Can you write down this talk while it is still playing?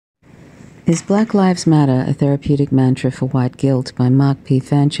Is Black Lives Matter a therapeutic mantra for white guilt by Mark P.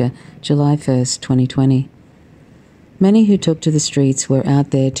 Fancher, July 1st, 2020. Many who took to the streets were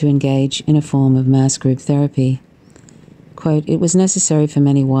out there to engage in a form of mass group therapy. Quote, it was necessary for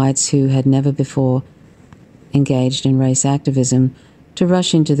many whites who had never before engaged in race activism to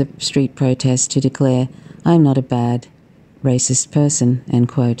rush into the street protest to declare, I am not a bad, racist person, end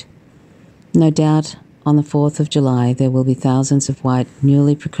quote. No doubt, on the 4th of July, there will be thousands of white,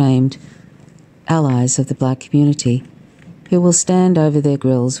 newly proclaimed allies of the black community who will stand over their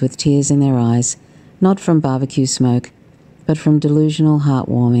grills with tears in their eyes, not from barbecue smoke, but from delusional,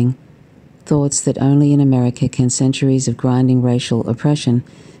 heartwarming thoughts that only in America can centuries of grinding racial oppression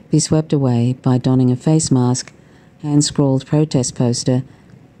be swept away by donning a face mask, hand-scrawled protest poster,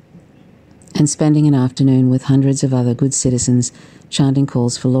 and spending an afternoon with hundreds of other good citizens chanting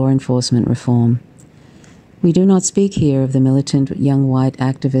calls for law enforcement reform. We do not speak here of the militant young white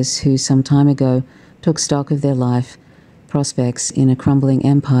activists who some time ago took stock of their life prospects in a crumbling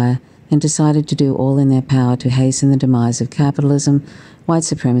empire and decided to do all in their power to hasten the demise of capitalism, white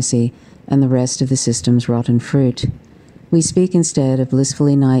supremacy, and the rest of the system's rotten fruit. We speak instead of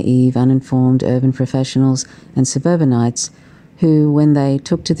blissfully naive, uninformed urban professionals and suburbanites who, when they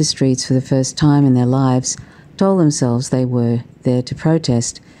took to the streets for the first time in their lives, told themselves they were there to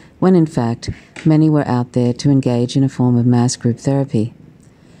protest, when in fact many were out there to engage in a form of mass group therapy.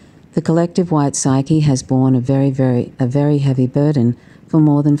 The collective white psyche has borne a very heavy burden for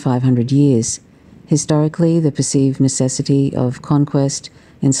more than 500 years. Historically, the perceived necessity of conquest,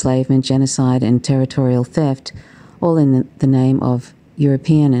 enslavement, genocide, and territorial theft, all in the name of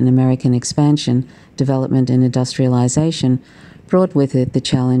European and American expansion, development, and industrialization, brought with it the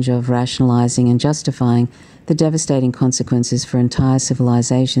challenge of rationalizing and justifying the devastating consequences for entire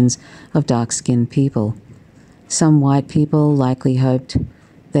civilizations of dark-skinned people. Some white people likely hoped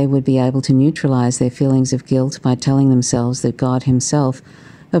they would be able to neutralize their feelings of guilt by telling themselves that God himself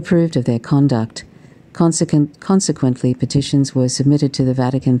approved of their conduct. Consequently, petitions were submitted to the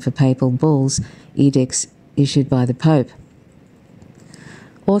Vatican for papal bulls, edicts issued by the Pope,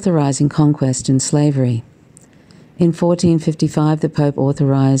 authorizing conquest and slavery. In 1455, the Pope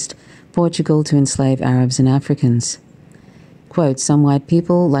authorized Portugal to enslave Arabs and Africans. Quote, some white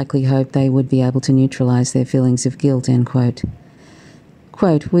people likely hoped they would be able to neutralize their feelings of guilt, end quote.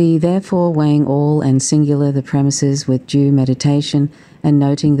 Quote, we therefore weighing all and singular the premises with due meditation, and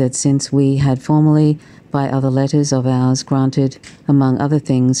noting that since we had formerly by other letters of ours granted, among other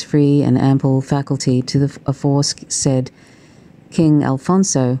things, free and ample faculty to the aforesaid King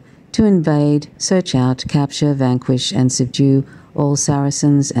Alfonso to invade, search out, capture, vanquish, and subdue all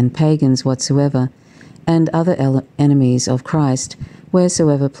Saracens and pagans whatsoever, and other enemies of Christ,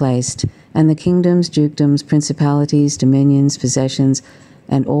 wheresoever placed, and the kingdoms, dukedoms, principalities, dominions, possessions,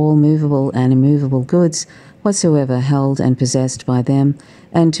 and all movable and immovable goods, whatsoever held and possessed by them,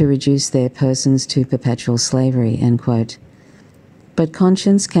 and to reduce their persons to perpetual slavery, end quote. But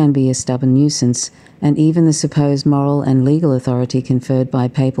conscience can be a stubborn nuisance, and even the supposed moral and legal authority conferred by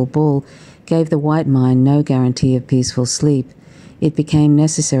papal bull gave the white mind no guarantee of peaceful sleep. It became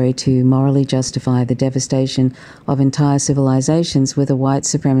necessary to morally justify the devastation of entire civilizations with a white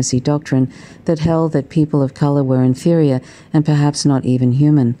supremacy doctrine that held that people of color were inferior and perhaps not even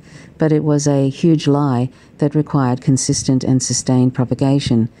human. But it was a huge lie that required consistent and sustained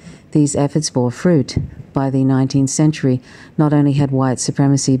propagation. These efforts bore fruit. By the 19th century, not only had white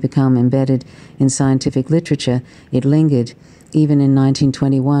supremacy become embedded in scientific literature, it lingered. Even in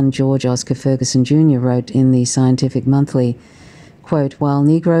 1921, George Oscar Ferguson Jr. wrote in the Scientific Monthly, quote, while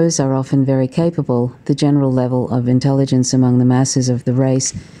Negroes are often very capable, the general level of intelligence among the masses of the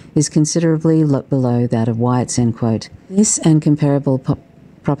race is considerably below that of whites, end quote. This and comparable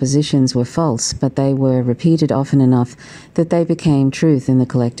propositions were false, but they were repeated often enough that they became truth in the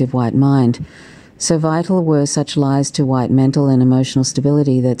collective white mind. So vital were such lies to white mental and emotional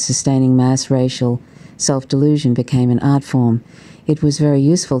stability that sustaining mass racial self-delusion became an art form. It was very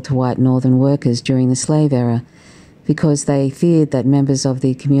useful to white northern workers during the slave era, because they feared that members of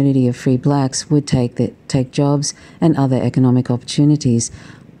the community of free blacks would take jobs and other economic opportunities.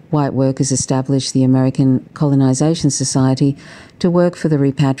 White workers established the American Colonization Society to work for the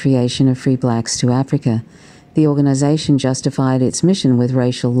repatriation of free blacks to Africa. The organization justified its mission with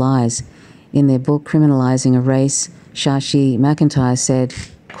racial lies. In their book Criminalizing a Race, Shashi McIntyre said,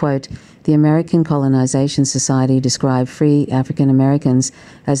 quote, the American Colonization Society described free African Americans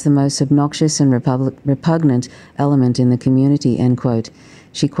as the most obnoxious and repugnant element in the community, end quote.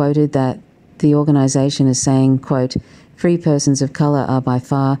 She quoted that the organization as saying, quote, free persons of color are by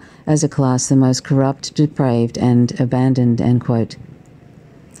far, as a class, the most corrupt, depraved, and abandoned, end quote.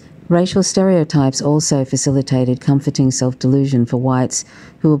 Racial stereotypes also facilitated comforting self-delusion for whites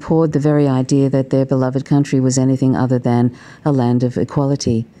who abhorred the very idea that their beloved country was anything other than a land of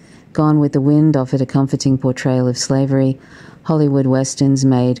equality. Gone with the Wind offered a comforting portrayal of slavery. Hollywood westerns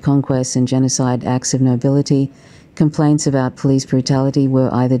made conquests and genocide acts of nobility. Complaints about police brutality were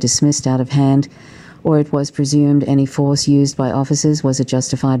either dismissed out of hand, or it was presumed any force used by officers was a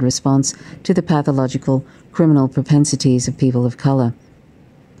justified response to the pathological criminal propensities of people of color.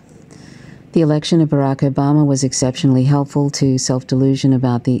 The election of Barack Obama was exceptionally helpful to self-delusion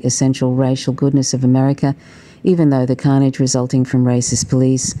about the essential racial goodness of America, even though the carnage resulting from racist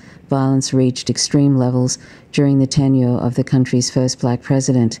police violence reached extreme levels during the tenure of the country's first black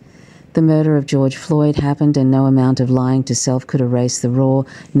president. The murder of George Floyd happened, and no amount of lying to self could erase the raw,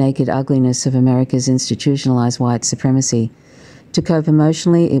 naked ugliness of America's institutionalized white supremacy. To cope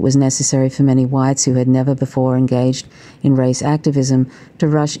emotionally, it was necessary for many whites who had never before engaged in race activism to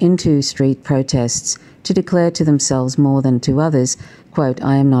rush into street protests to declare to themselves more than to others, quote,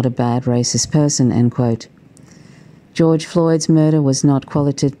 "I am not a bad racist person," end quote. George Floyd's murder was not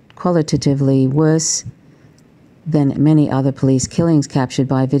qualitatively worse than many other police killings captured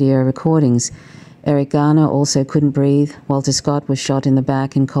by video recordings. Eric Garner also couldn't breathe. Walter Scott was shot in the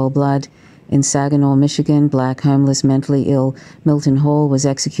back in cold blood. In Saginaw, Michigan, black, homeless, mentally ill Milton Hall was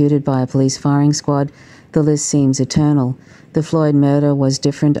executed by a police firing squad. The list seems eternal. The Floyd murder was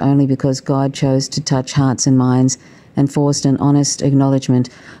different only because God chose to touch hearts and minds and forced an honest acknowledgement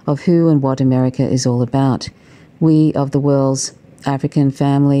of who and what America is all about. We of the world's African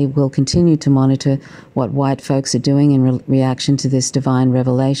family will continue to monitor what white folks are doing in reaction to this divine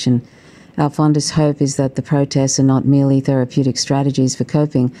revelation. Our fondest hope is that the protests are not merely therapeutic strategies for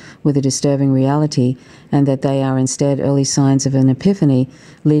coping with a disturbing reality, and that they are instead early signs of an epiphany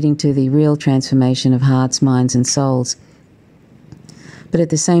leading to the real transformation of hearts, minds, and souls. But at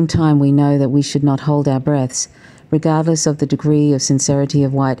the same time, we know that we should not hold our breaths. Regardless of the degree of sincerity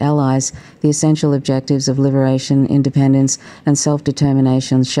of white allies, the essential objectives of liberation, independence, and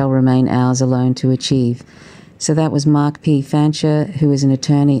self-determination shall remain ours alone to achieve. So that was Mark P. Fancher, who is an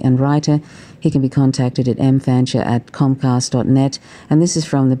attorney and writer. He can be contacted at mfancher@comcast.net. And this is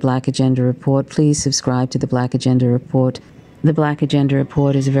from the Black Agenda Report. Please subscribe to the Black Agenda Report. The Black Agenda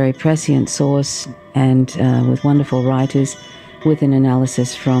Report is a very prescient source and with wonderful writers with an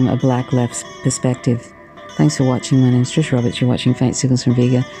analysis from a black left perspective. Thanks for watching. My name is Trish Roberts. You're watching Faint Signals from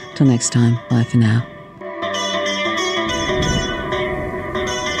Vega. Till next time. Bye for now.